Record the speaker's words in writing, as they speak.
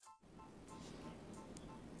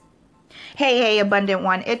Hey, Abundant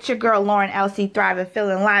One. It's your girl, Lauren L.C. Thriver,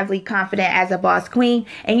 feeling lively, confident as a boss queen.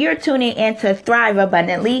 And you're tuning into Thrive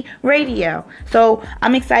Abundantly Radio. So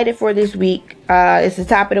I'm excited for this week. It's the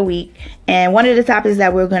top of the week. And one of the topics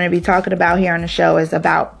that we're going to be talking about here on the show is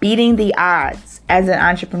about beating the odds as an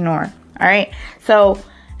entrepreneur. All right. So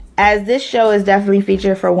as this show is definitely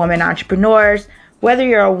featured for women entrepreneurs, whether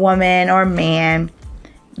you're a woman or a man,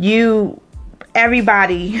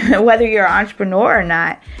 everybody, whether you're an entrepreneur or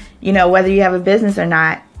not, whether you have a business or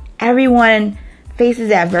not, everyone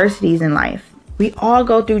faces adversities in life. We all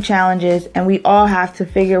go through challenges and we all have to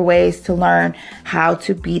figure ways to learn how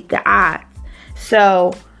to beat the odds.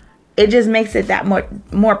 So it just makes it that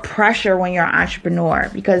more pressure when you're an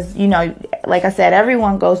entrepreneur because, like I said,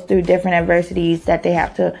 everyone goes through different adversities that they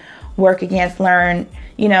have to work against, learn,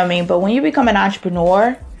 But when you become an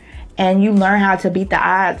entrepreneur and you learn how to beat the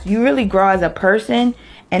odds, you really grow as a person,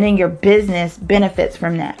 and then your business benefits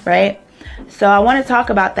from that, right? So I want to talk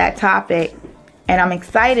about that topic, and I'm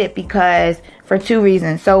excited because for two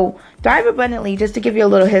reasons. So Thrive Abundantly, just to give you a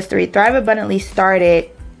little history, Thrive Abundantly started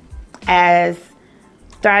as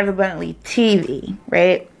Thrive Abundantly TV,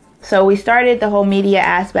 right? So we started the whole media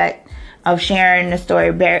aspect of sharing the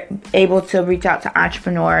story, able to reach out to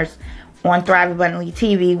entrepreneurs on Thrive Abundantly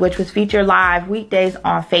TV, which was featured live weekdays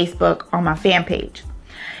on Facebook on my fan page.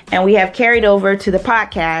 And we have carried over to the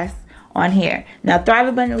podcast on here. Now, Thrive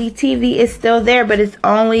Abundantly TV is still there, but it's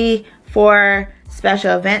only for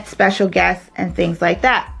special events, special guests, and things like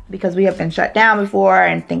that, because we have been shut down before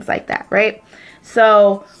and things like that, right?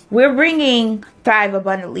 So we're bringing Thrive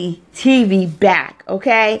Abundantly TV back,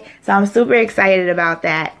 okay? So I'm super excited about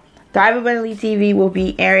that. Thrive Abundantly TV will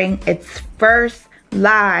be airing its first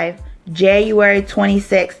live January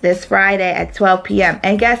 26th, this Friday at 12 p.m.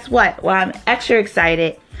 And guess what? Well, I'm extra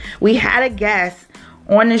excited. We had a guest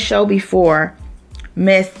on the show before,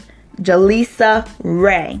 Miss Jaleesa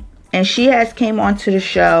Ray. And she has came onto the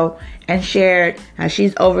show and shared how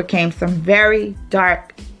she's overcame some very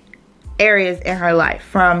dark areas in her life,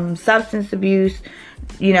 from substance abuse,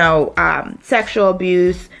 sexual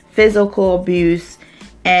abuse, physical abuse,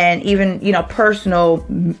 and even, personal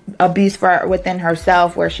abuse within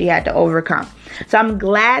herself, where she had to overcome. So I'm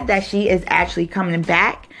glad that she is actually coming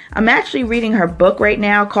back. I'm actually reading her book right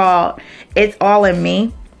now called It's All in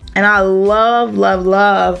Me. And I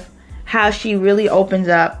love how she really opens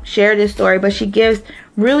up, share this story, but she gives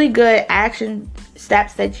really good action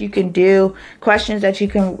steps that you can do, questions that you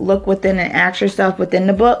can look within and ask yourself within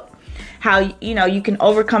the book. How, you can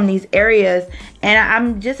overcome these areas. And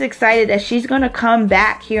I'm just excited that she's going to come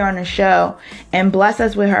back here on the show and bless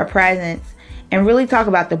us with her presence and really talk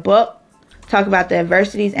about the book, talk about the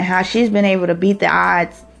adversities and how she's been able to beat the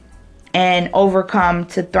odds and overcome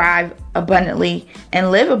to thrive abundantly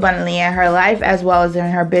and live abundantly in her life as well as in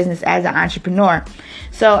her business as an entrepreneur.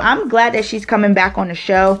 So I'm glad that she's coming back on the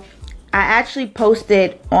show. I actually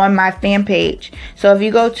posted on my fan page. So if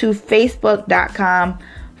you go to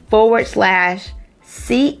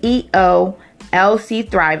facebook.com/CEO LC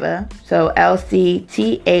Thriver, so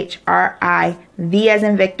LCTHRIV as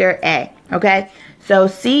in Victor A. Okay, so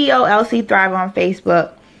CEO LC Thriver on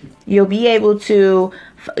Facebook. You'll be able to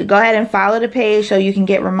go ahead and follow the page so you can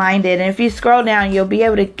get reminded. And if you scroll down, you'll be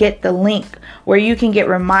able to get the link where you can get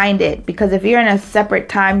reminded. Because if you're in a separate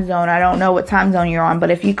time zone, I don't know what time zone you're on,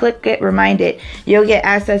 but if you click get reminded, you'll get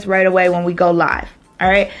access right away when we go live. All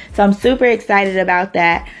right. So I'm super excited about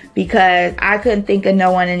that because I couldn't think of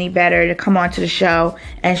no one any better to come onto the show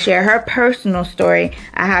and share her personal story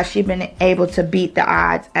of how she's been able to beat the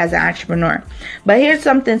odds as an entrepreneur. But here's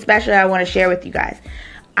something special I want to share with you guys.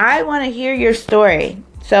 I want to hear your story.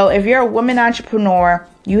 So if you're a woman entrepreneur,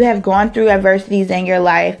 you have gone through adversities in your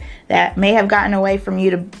life that may have gotten away from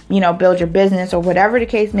you to, build your business or whatever the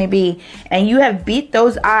case may be, and you have beat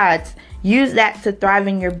those odds, use that to thrive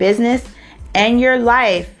in your business and your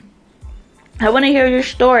life. I want to hear your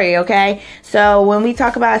story, okay? So when we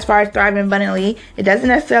talk about as far as thriving abundantly, it doesn't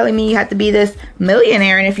necessarily mean you have to be this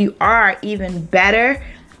millionaire. And if you are, even better.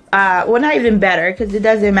 Well, not even better, because it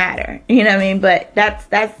doesn't matter. You know what I mean? But that's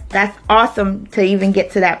awesome to even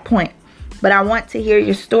get to that point. But I want to hear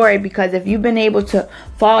your story, because if you've been able to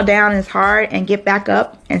fall down as hard and get back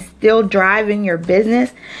up and still drive in your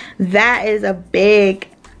business, that is a big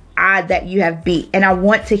odd that you have beat. And I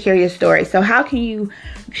want to hear your story. So how can you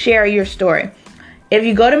share your story? If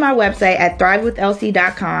you go to my website at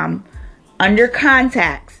thrivewithlc.com, under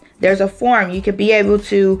contacts, there's a form. You could be able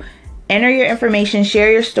to enter your information,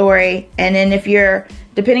 share your story, and then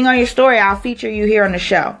depending on your story, I'll feature you here on the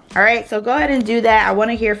show. All right, so go ahead and do that. I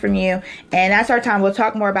want to hear from you, and that's our time. We'll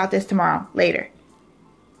talk more about this tomorrow. Later.